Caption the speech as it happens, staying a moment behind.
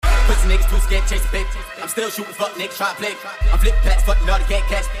Pussy niggas too scared to chase a bitch. I'm still shooting fuck niggas try to play. I'm flip packs, fucking all the can't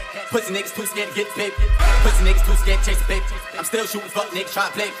catch. Pussy niggas too scared to get paid. Pussy niggas too scared to chase a bitch. I'm still shooting fuck niggas try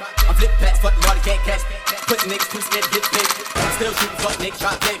to play. I'm flip packs, fucking all the can't catch. Pussy niggas too scared to get paid. I'm still shooting fuck niggas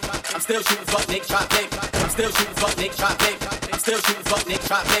try to play. I'm still shooting fuck niggas try to play. I'm still shooting fuck niggas try to play. I'm still shooting fuck niggas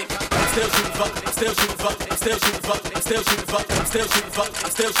try to play. I'm still shooting fuck. I'm still shooting fuck. I'm still shooting fuck. I'm still shooting fuck. I'm still shooting fuck.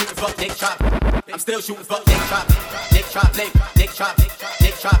 I'm still shooting fuck niggas try. I'm still shooting fuck niggas try. Niggas try play. Niggas try.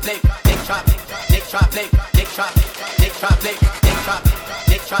 Niggas try play. Niggas try. Niggas try play. Niggas try. Niggas try play. Niggas try.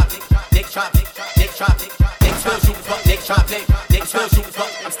 Niggas try. Niggas try. Niggas try. Niggas still shooting fuck. Niggas try play. Niggas still shooting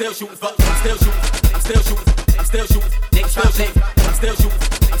fuck. I'm still shooting fuck. I'm still shooting. I'm still shooting. I'm still shooting. Niggas try play. I'm still shooting.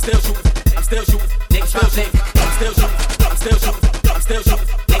 I'm still shooting. I'm still shooting. Niggas try play. I'm still shooting. I'm still shooting. I'm still shooting.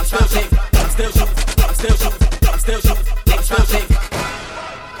 Niggas try play. I'm still shooting. I'm still shooting. I'm still shooting. Niggas try play.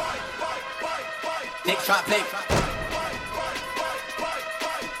 Niggas try play.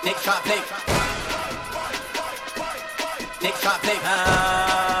 Niggas try play. Niggas try play.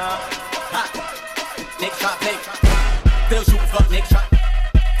 Niggas try play. Still shooting fuck niggas try.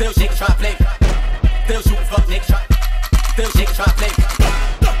 Still niggas try play. Still shooting fuck niggas try. Still niggas try play.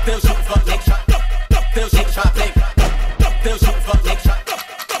 Still shooting fuck niggas try. Still niggas try play. Still shooting fuck niggas try.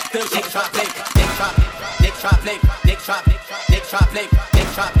 Still niggas try play. Niggas try. Niggas try play. Niggas try. Niggas try play.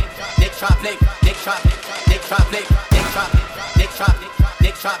 Niggas try. Niggas try play. Niggas try. Niggas try play. Niggas try. Niggas try.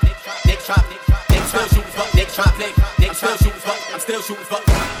 Niggas try. Niggas try. Niggas still shooting fuck. Niggas try play. Niggas still shooting fuck. I'm still shooting fuck.